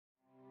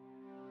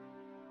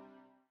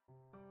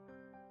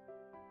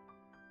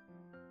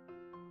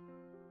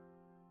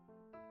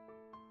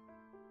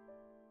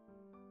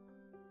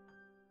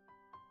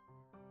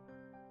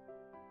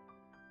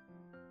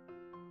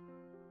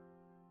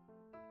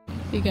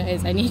You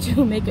guys, I need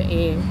to make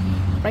a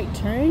right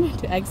turn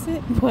to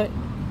exit, but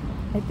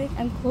I think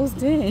I'm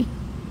closed in.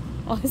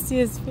 All I see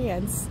is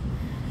fans.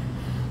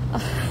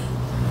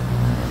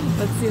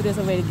 Let's see if there's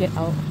a way to get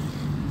out.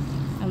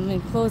 I'm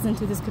enclosed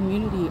into this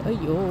community. Oh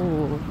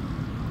yo,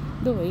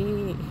 no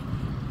way.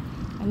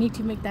 I need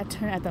to make that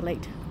turn at the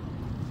light.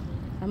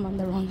 I'm on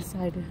the wrong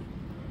side.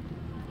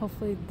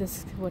 Hopefully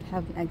this would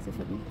have an exit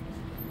for me.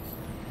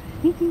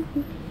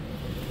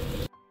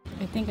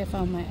 I think I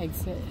found my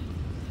exit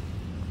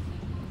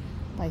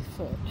by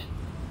foot.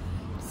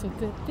 So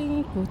good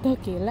thing ku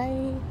tak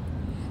kelai.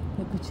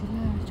 Aku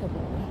cina coba.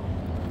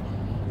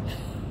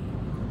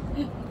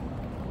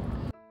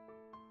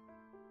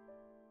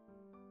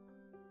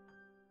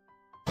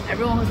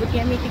 Everyone who's looking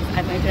at me thinks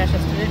I'm an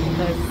international student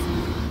because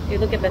you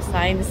look at the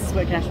sign, this is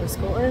where international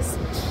school is.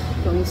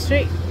 Going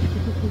straight.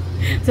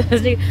 So I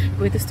was like,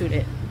 going to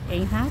student.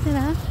 Ain't happening,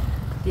 huh?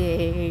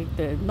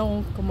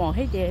 No, come on,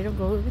 hey, don't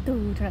go to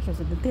international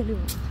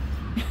student.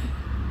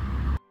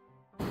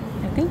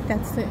 I think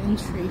that's the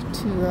entry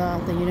to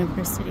the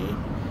university.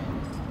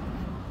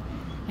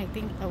 I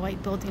think the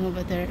white building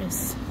over there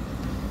is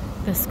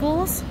the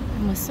schools,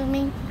 I'm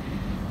assuming.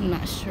 I'm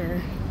not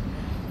sure.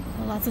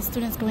 Lots of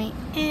students going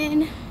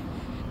in.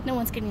 No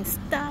one's getting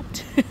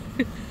stopped.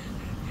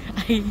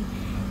 I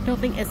don't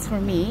think it's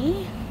for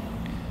me,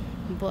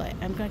 but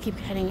I'm gonna keep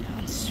heading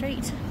on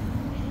straight.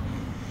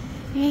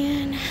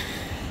 And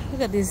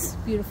look at these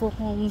beautiful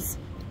homes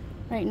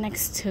right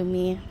next to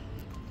me.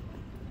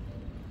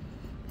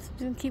 So I'm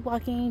gonna keep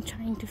walking,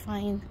 trying to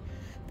find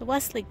the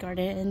Westlake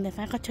Garden and then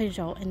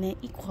and then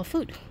eat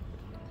food.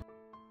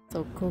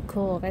 So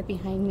cool. Right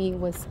behind me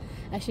was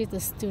actually the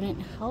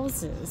student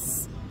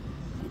houses.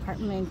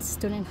 Apartments,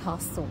 student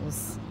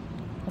hostels.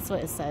 That's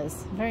what it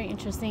says. Very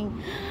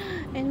interesting.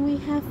 And we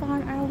have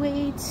found our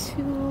way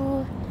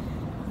to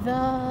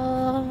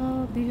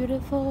the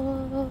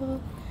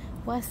beautiful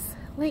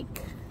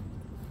Westlake.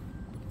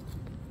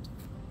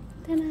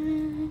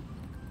 Ta-da!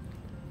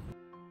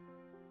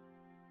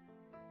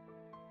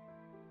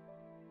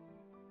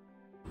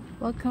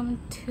 Welcome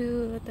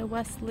to the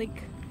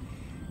Westlake.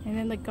 And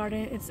then the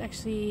garden, it's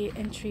actually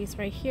entries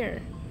right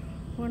here.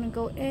 We're gonna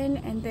go in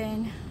and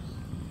then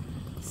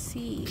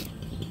see.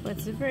 But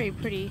it's very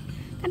pretty,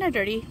 kind of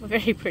dirty, but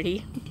very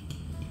pretty.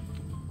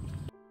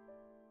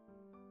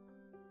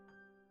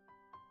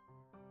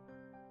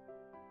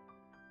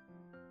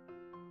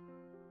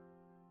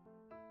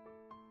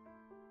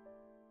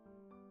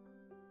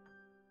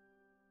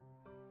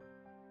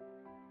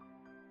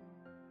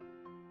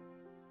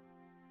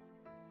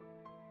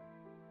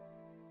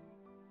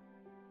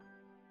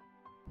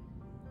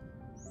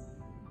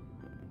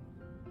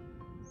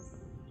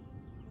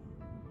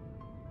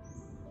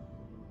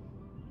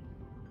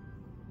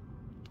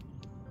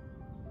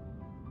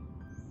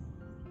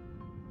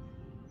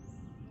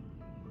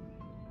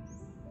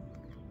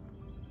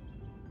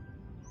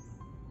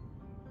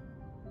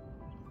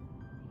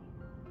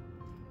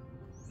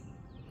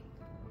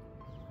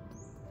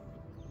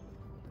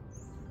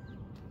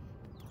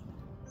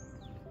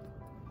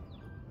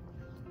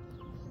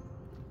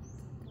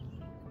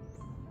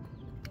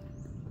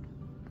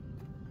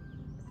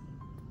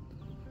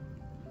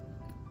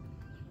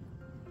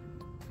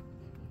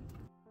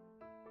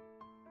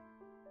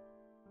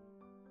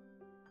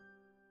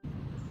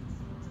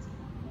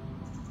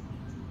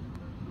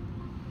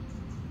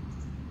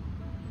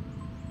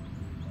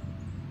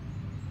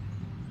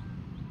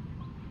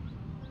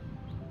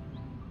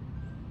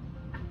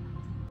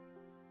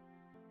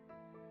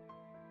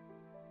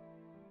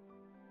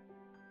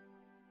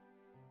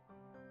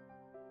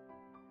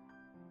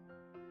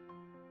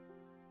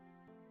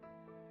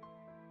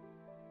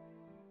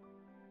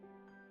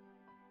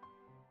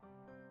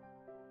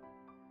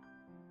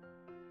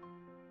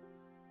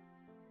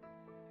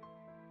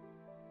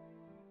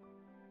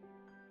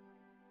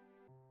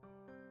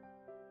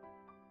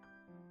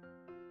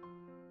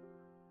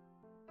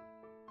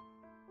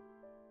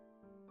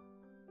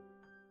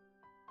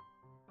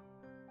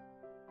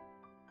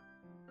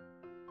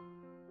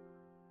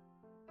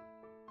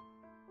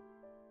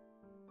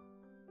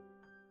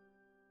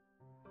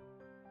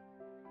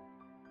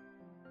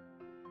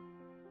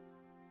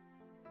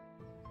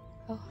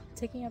 Oh,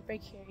 taking a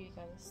break here, you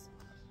guys.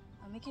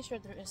 I'm making sure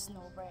there is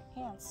no red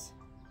ants.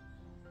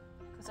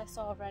 Because I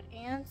saw red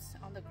ants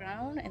on the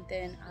ground and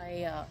then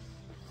I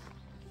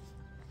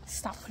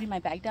stopped putting my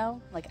bag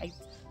down. Like I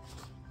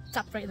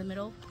stopped right in the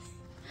middle,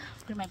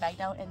 putting my bag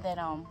down, and then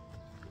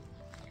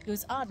it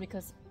was odd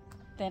because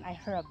then I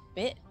heard a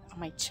bit on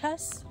my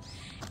chest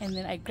and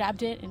then I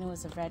grabbed it and it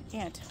was a red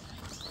ant. Oh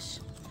my gosh.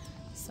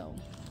 So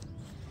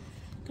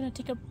I'm gonna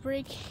take a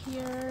break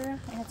here.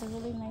 I had a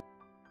really nice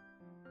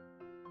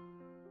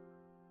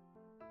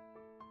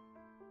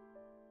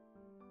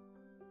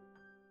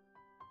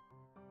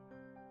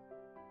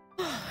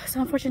So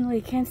unfortunately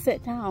I can't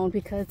sit down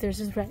because there's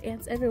just red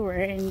ants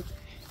everywhere, and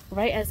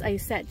right as I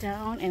sat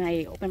down and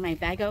I opened my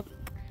bag up,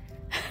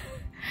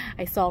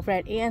 I saw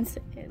red ants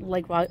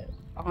like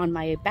on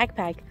my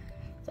backpack,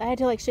 so I had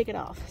to like shake it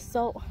off.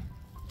 So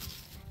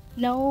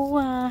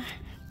No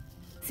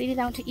sitting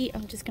down to eat.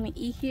 I'm just gonna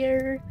eat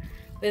here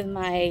with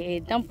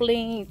my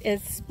dumpling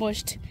is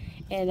smushed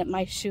and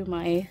my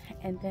shumai,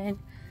 and then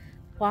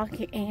walk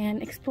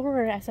and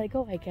explore as I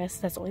go. I guess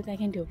that's the only thing I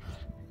can do.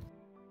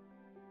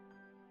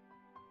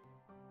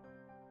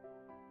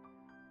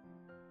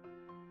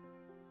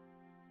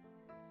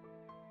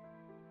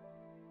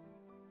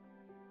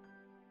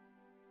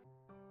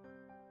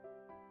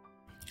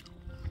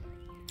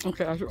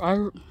 Okay,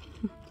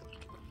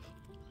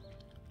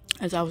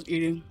 as I was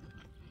eating,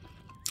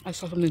 I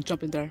saw something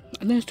jump in there,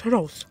 and then it's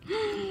turtles.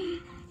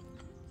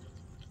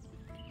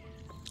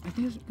 I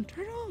think it's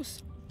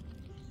turtles.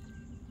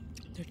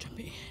 They're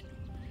jumping in.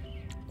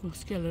 I'm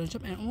scared of them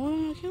jump in.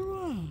 Oh,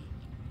 Kira.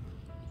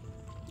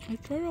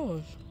 It's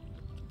turtles.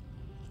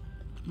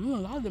 A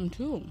lot of them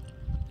too.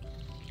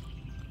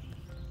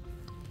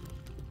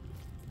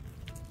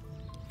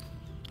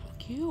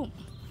 Cute.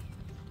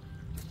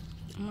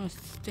 I'm gonna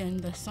stand in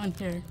the sun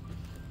here.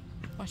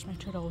 Watch my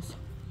turtles.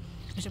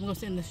 Actually, I'm gonna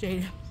sit in the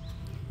shade.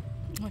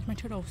 Watch my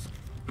turtles.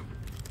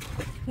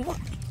 What?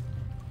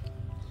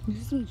 You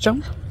see them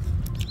jump?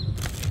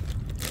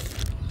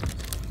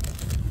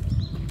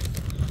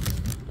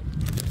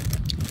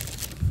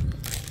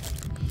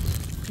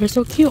 They're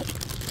so cute.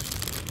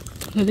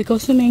 There they go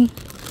swimming.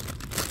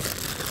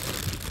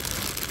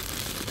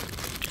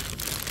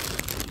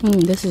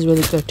 This is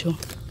really good too.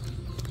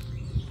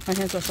 My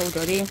hands are so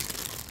dirty.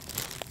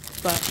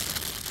 But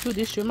dude,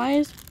 these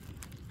shumais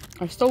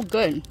are so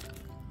good.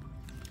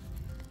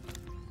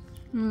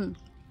 I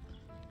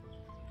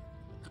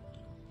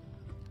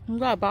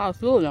got about a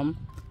few of them.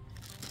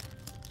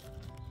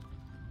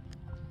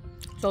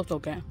 So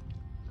good.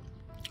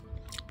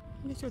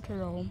 It's your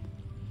turtle.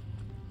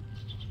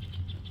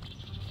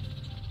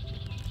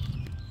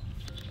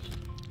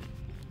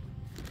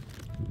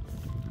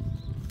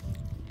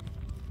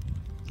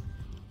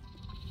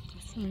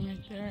 Swimming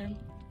right there.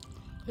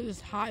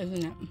 It's hot,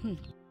 isn't it?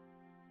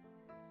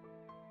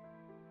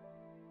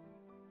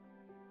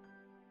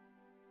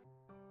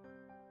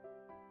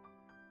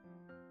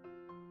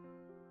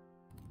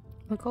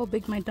 Look how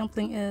big my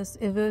dumpling is.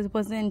 If it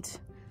wasn't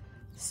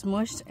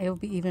smushed, it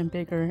would be even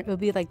bigger. It would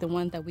be like the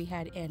one that we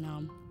had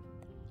in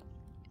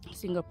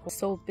Singapore.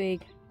 So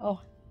big. Oh.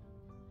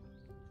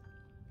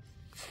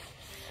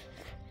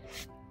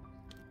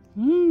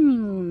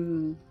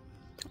 And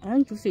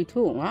juicy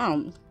too.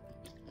 Wow.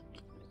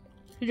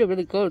 These are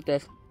really good with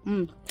this.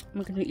 I'm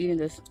gonna continue eating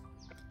this.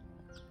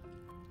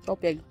 So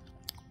big.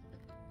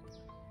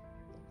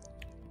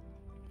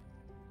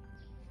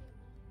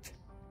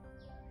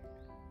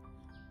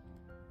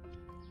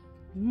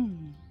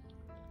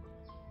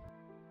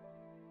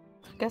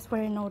 Guess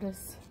what I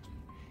noticed?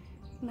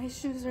 My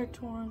shoes are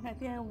torn. I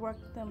think I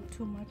worked them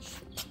too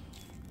much.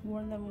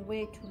 Worn them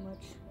way too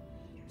much.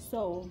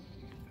 So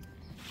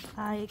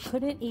I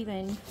couldn't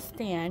even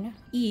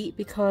eat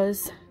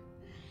because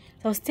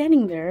I was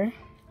standing there.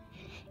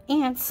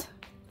 Ants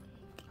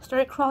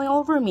started crawling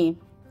over me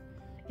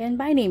and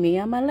biting me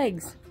on my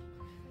legs.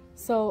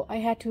 So I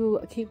had to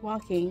keep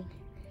walking.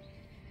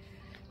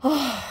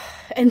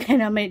 And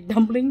then I made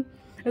dumpling.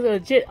 There's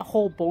legit a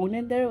whole bone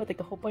in there with like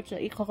a whole bunch of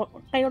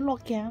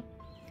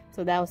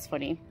so that was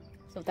funny.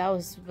 So that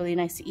was really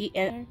nice to eat,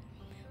 and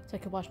so I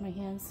could wash my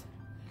hands.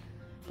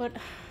 But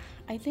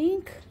I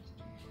think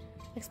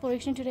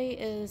exploration today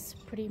is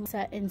pretty much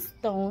set in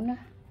stone.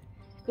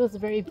 It was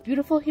very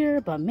beautiful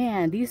here, but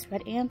man, these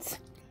red ants,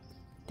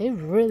 they're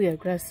really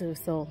aggressive.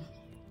 So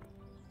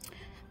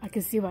I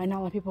can see why not a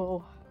lot of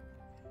people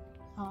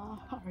are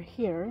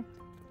here.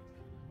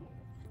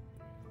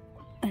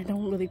 I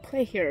don't really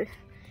play here.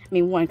 I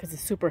mean, one, because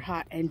it's super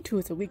hot, and two,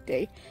 it's a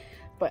weekday.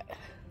 But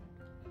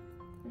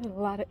there's a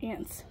lot of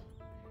ants.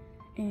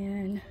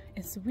 And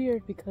it's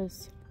weird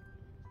because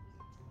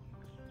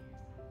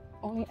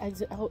only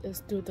exit out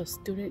is through the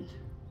student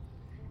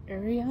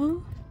area.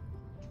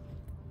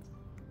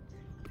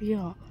 But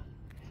yeah.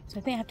 So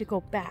I think I have to go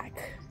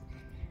back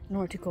in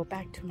order to go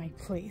back to my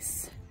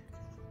place.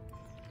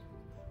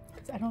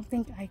 Because I don't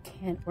think I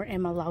can or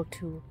am allowed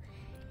to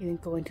even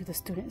go into the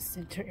student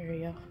center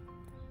area.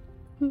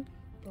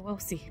 But we'll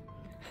see.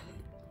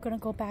 I'm gonna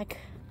go back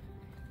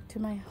to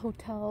my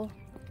hotel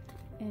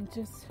and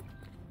just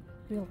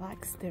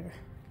relax there.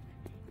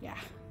 Yeah,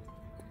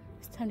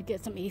 it's time to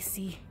get some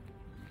AC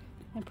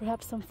and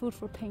perhaps some food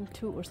for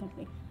pt.2 or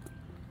something.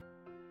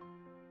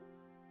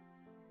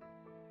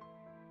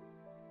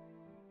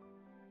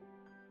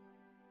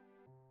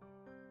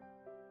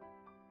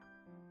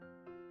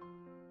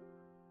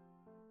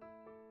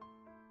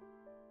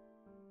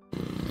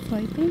 So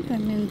I think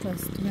I'm in the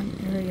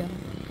student area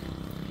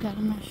that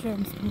I'm not sure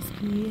I'm supposed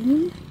to be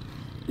in.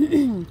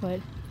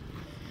 But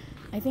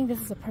I think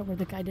this is the part where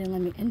the guy didn't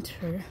let me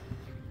enter.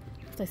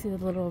 So I see the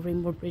little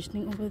rainbow bridge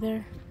thing over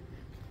there.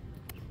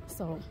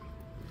 So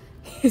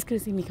he's gonna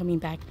see me coming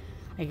back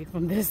like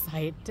from this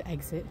side to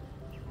exit.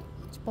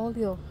 It's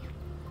polio.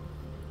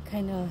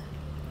 Kind of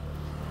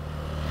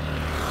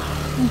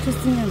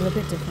interesting and a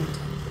little bit different.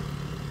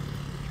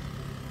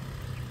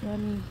 Let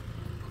me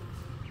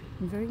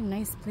Very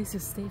nice place to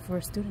stay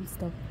for students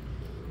though.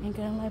 Ain't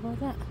gonna lie about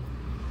that.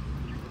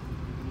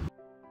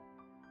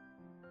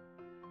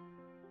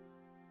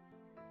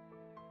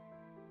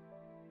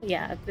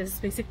 Yeah, this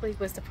basically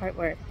was the part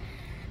where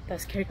the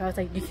security guard was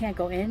like, you can't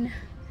go in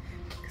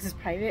because it's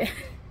private.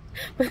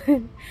 But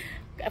then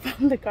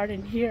from the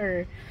garden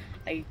here,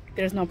 like,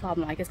 there's no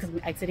problem, I guess, because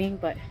I'm exiting,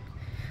 but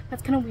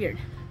that's kind of weird.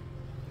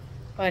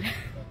 But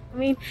I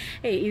mean,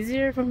 hey,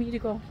 easier for me to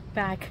go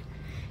back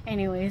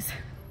anyways,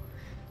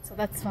 so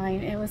that's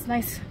fine. It was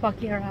nice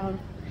walking around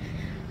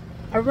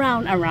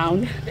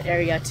the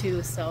area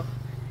too. So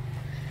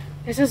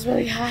it's just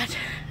really hot.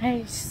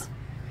 I just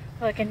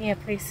feel like I need a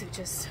place to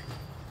just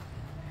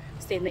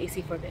stay in the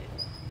AC for a bit.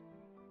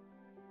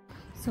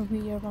 So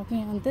we are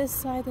walking on this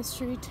side of the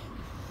street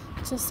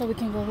just so we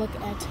can go look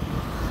at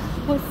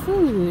what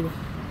food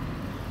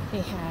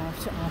they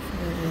have to offer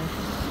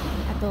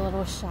at the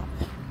little shop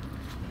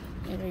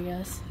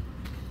areas.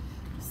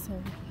 So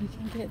we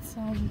can get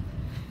some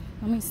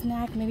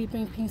snack, maybe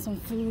bring Ping some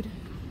food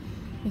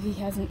if he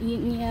hasn't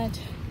eaten yet.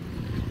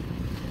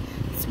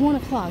 It's 1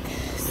 o'clock,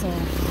 so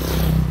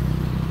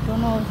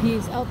don't know if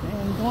he's up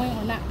and going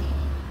or not.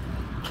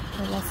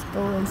 So let's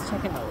go and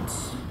check it out.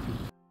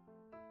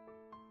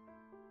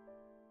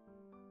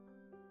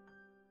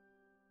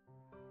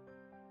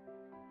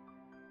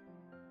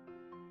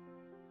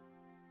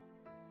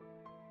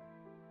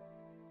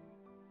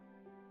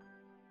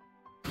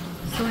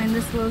 So in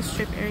this little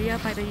strip area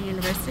by the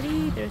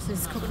university, there's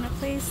this coconut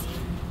place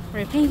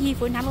where Pingy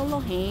for not a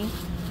hang.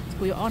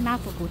 We all not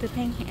for good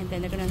Ping, and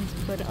then they're gonna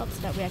put it up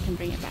so that way I can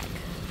bring it back.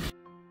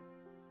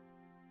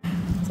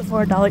 So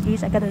for $1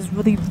 each, I got this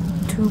really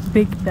 2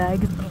 big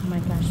bags. Oh my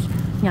gosh,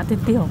 yeah, the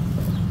deal.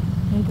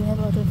 And they have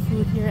other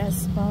food here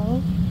as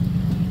well.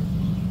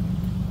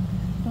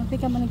 Don't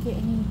think I'm gonna get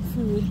any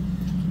food,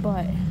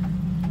 but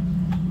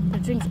the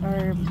drinks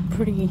are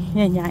pretty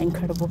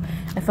incredible.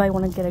 I feel like I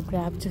want to get a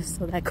grab just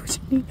so that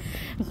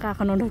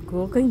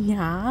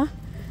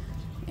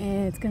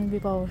and it's gonna be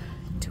about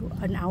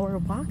an hour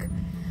walk.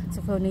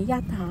 So for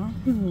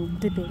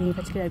debating if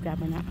I should get a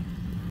grab or not.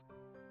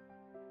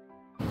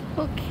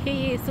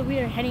 Okay, so we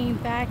are heading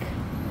back.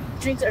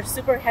 Drinks are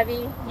super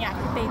heavy. Yeah,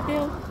 they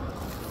do.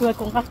 We're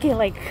going to get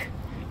like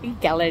a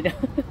gallon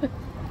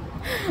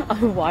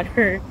of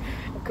water,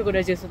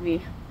 coconut juice with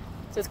me.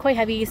 So it's quite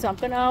heavy, so I'm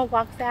gonna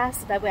walk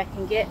fast so that way I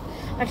can get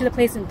back to the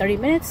place in 30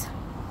 minutes.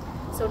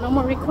 So no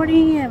more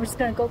recording, and we're just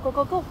gonna go, go,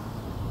 go, go.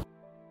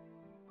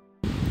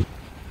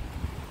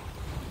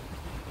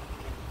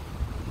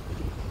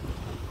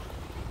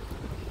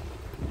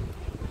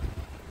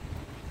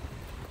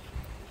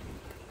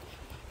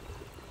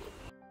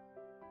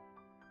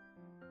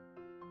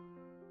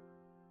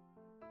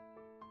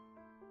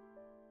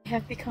 I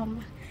have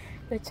become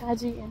the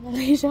Chaji in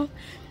Malaysia.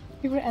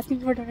 People are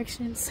asking for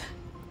directions.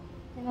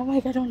 And I'm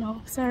like, I don't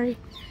know, sorry.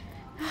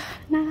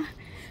 Nah,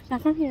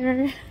 not from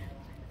here.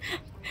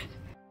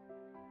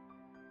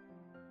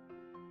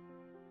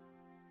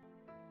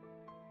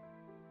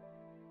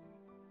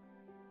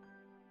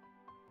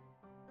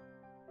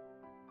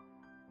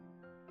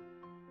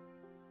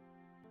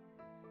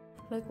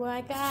 Look what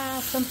I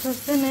got, some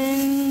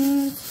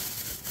persimmons.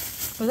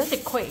 It was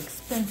actually quite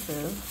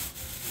expensive.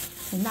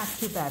 And not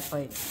too bad,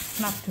 but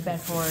not too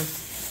bad for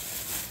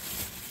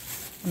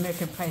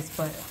American price,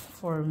 but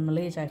for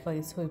Malaysia, I feel like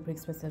it's really pretty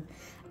expensive.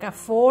 I got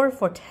 4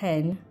 for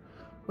 10,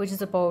 which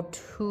is about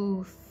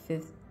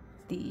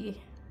 $2.50.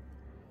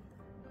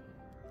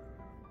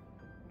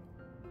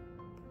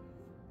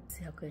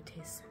 See how good it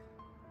tastes.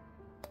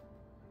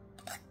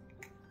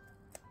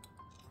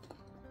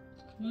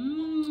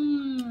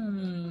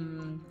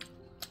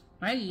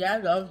 My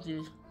dad loves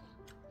these.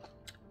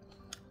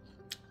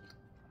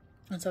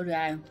 And so did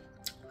I.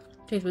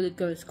 Tastes really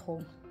good. It's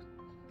cold.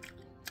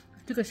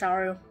 Took a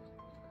shower.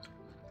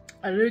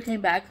 I literally came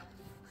back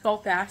so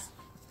fast.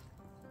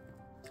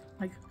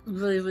 Like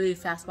really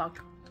fast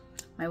walked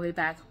my way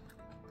back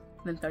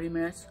within 30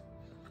 minutes.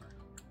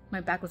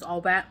 My back was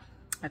all wet.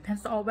 My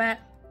pants were all wet.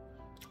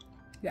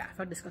 Yeah, I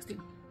felt disgusting.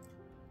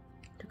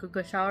 Took a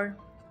good shower.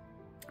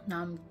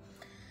 Now I'm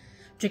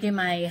drinking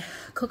my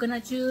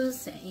coconut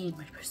juice and eating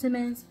my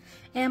persimmons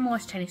and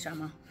watch Chinese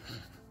drama.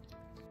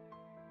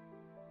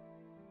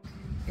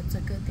 It's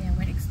a good thing I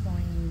went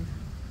exploring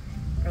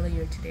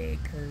earlier today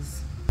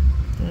because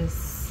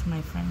this,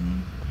 my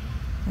friend,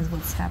 is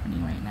what's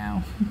happening right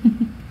now.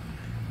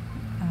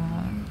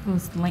 It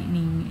was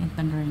lightning and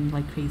thundering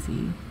like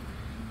crazy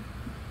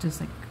just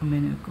like a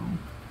minute ago.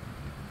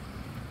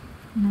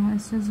 Now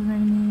it's just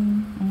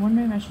raining. I'm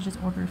wondering if I should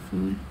just order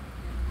food.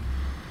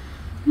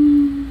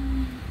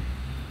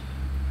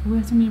 We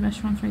have so many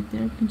restaurants right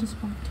there you can just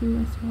walk to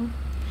as well.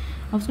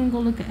 I was gonna go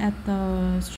look at the